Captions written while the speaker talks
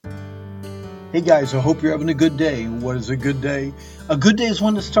Hey guys, I hope you're having a good day. What is a good day? A good day is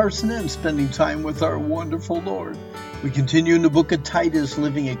one that starts and ends spending time with our wonderful Lord. We continue in the book of Titus,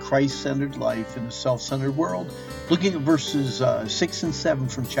 living a Christ-centered life in a self-centered world, looking at verses 6 and 7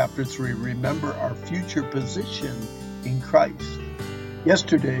 from chapter 3. Remember our future position in Christ.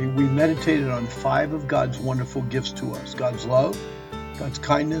 Yesterday, we meditated on 5 of God's wonderful gifts to us: God's love, God's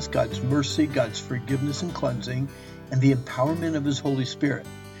kindness, God's mercy, God's forgiveness and cleansing, and the empowerment of His Holy Spirit.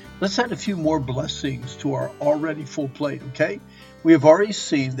 Let's add a few more blessings to our already full plate, okay? We have already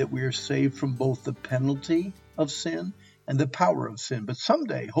seen that we are saved from both the penalty of sin and the power of sin. But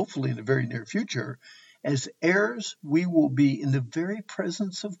someday, hopefully in the very near future, as heirs, we will be in the very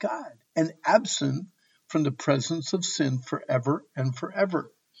presence of God and absent from the presence of sin forever and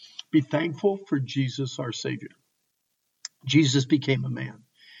forever. Be thankful for Jesus, our Savior. Jesus became a man.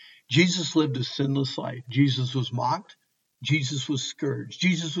 Jesus lived a sinless life. Jesus was mocked. Jesus was scourged.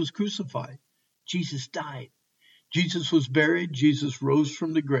 Jesus was crucified. Jesus died. Jesus was buried. Jesus rose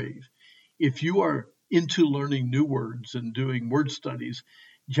from the grave. If you are into learning new words and doing word studies,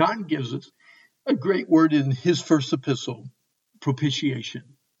 John gives us a great word in his first epistle, propitiation.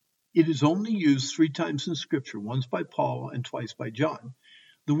 It is only used 3 times in Scripture, once by Paul and twice by John.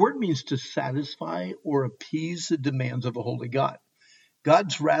 The word means to satisfy or appease the demands of a holy God.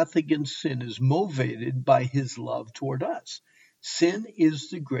 God's wrath against sin is motivated by His love toward us. Sin is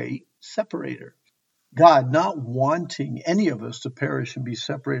the great separator. God, not wanting any of us to perish and be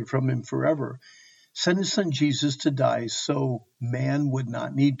separated from Him forever, sent His Son Jesus to die so man would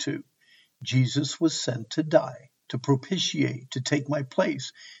not need to. Jesus was sent to die, to propitiate, to take my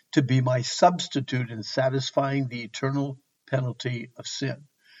place, to be my substitute in satisfying the eternal penalty of sin.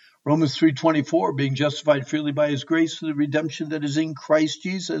 Romans 3:24, being justified freely by His grace through the redemption that is in Christ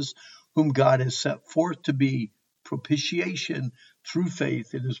Jesus, whom God has set forth to be propitiation through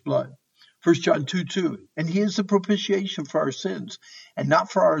faith in His blood. 1 John 2:2, and He is the propitiation for our sins, and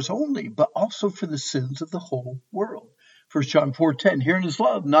not for ours only, but also for the sins of the whole world. 1 John 4:10, herein is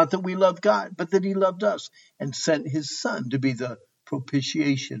love, not that we love God, but that He loved us and sent His Son to be the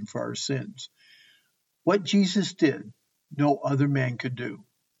propitiation for our sins. What Jesus did, no other man could do.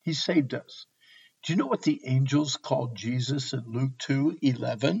 He saved us. Do you know what the angels called Jesus in Luke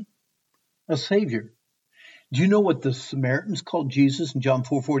 2:11? A Savior. Do you know what the Samaritans called Jesus in John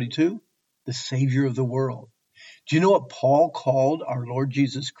 4:42? The Savior of the world. Do you know what Paul called our Lord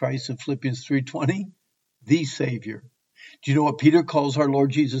Jesus Christ in Philippians 3:20? The Savior. Do you know what Peter calls our Lord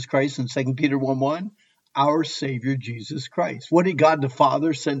Jesus Christ in 2 Peter 1:1? Our Savior Jesus Christ. What did God the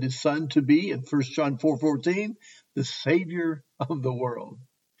Father send His Son to be in 1 John 4:14? The Savior of the world.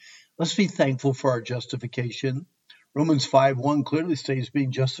 Let's be thankful for our justification. Romans 5:1 clearly states,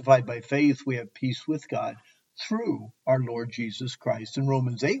 being justified by faith, we have peace with God through our Lord Jesus Christ. And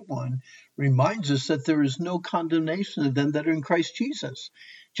Romans 8:1 reminds us that there is no condemnation of them that are in Christ Jesus.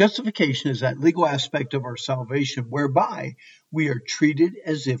 Justification is that legal aspect of our salvation whereby we are treated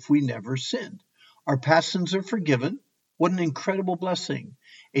as if we never sinned. Our past sins are forgiven. What an incredible blessing.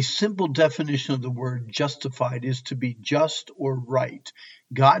 A simple definition of the word justified is to be just or right.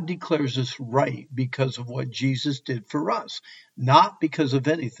 God declares us right because of what Jesus did for us, not because of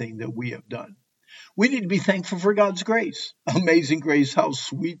anything that we have done. We need to be thankful for God's grace. Amazing grace, how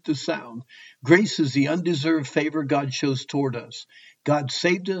sweet the sound. Grace is the undeserved favor God shows toward us. God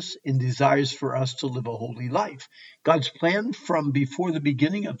saved us and desires for us to live a holy life. God's plan from before the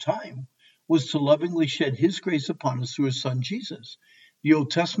beginning of time was to lovingly shed His grace upon us through His Son Jesus. The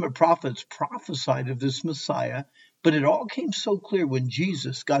Old Testament prophets prophesied of this Messiah, but it all came so clear when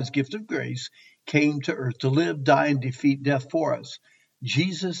Jesus, God's gift of grace, came to earth to live, die, and defeat death for us.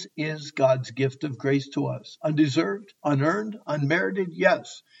 Jesus is God's gift of grace to us. Undeserved, unearned, unmerited,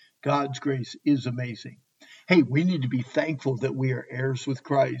 yes, God's grace is amazing. Hey, we need to be thankful that we are heirs with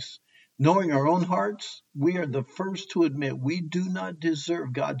Christ. Knowing our own hearts, we are the first to admit we do not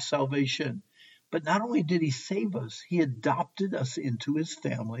deserve God's salvation. But not only did He save us, He adopted us into His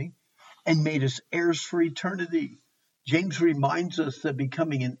family and made us heirs for eternity. James reminds us that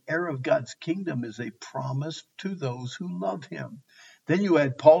becoming an heir of God's kingdom is a promise to those who love Him. Then you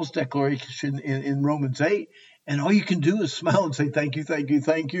add Paul's declaration in Romans 8, and all you can do is smile and say, thank you, thank you,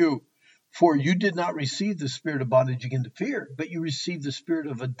 thank you. For you did not receive the spirit of bondage again to fear, but you received the spirit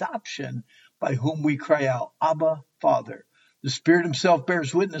of adoption, by whom we cry out, Abba, Father. The Spirit Himself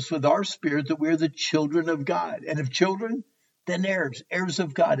bears witness with our spirit that we are the children of God. And if children, then heirs, heirs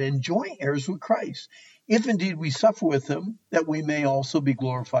of God, and joint heirs with Christ. If indeed we suffer with Him, that we may also be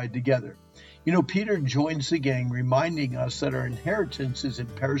glorified together. You know, Peter joins the gang, reminding us that our inheritance is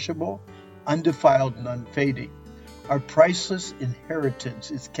imperishable, undefiled, and unfading. Our priceless inheritance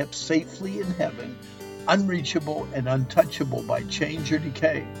is kept safely in heaven, unreachable and untouchable by change or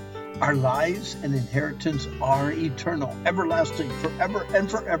decay. Our lives and inheritance are eternal, everlasting, forever and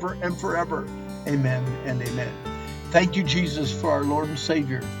forever and forever. Amen and amen. Thank you, Jesus, for our Lord and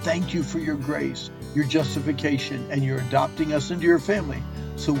Savior. Thank you for your grace, your justification, and your adopting us into your family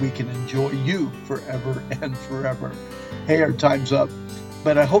so we can enjoy you forever and forever. Hey, our time's up.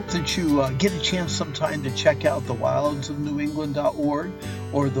 But I hope that you get a chance sometime to check out the wilds of newengland.org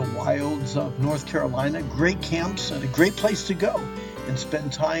or the wilds of North Carolina. Great camps and a great place to go and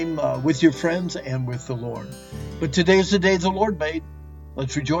spend time with your friends and with the Lord. But today is the day the Lord made.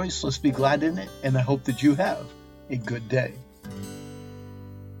 Let's rejoice. Let's be glad in it. And I hope that you have a good day.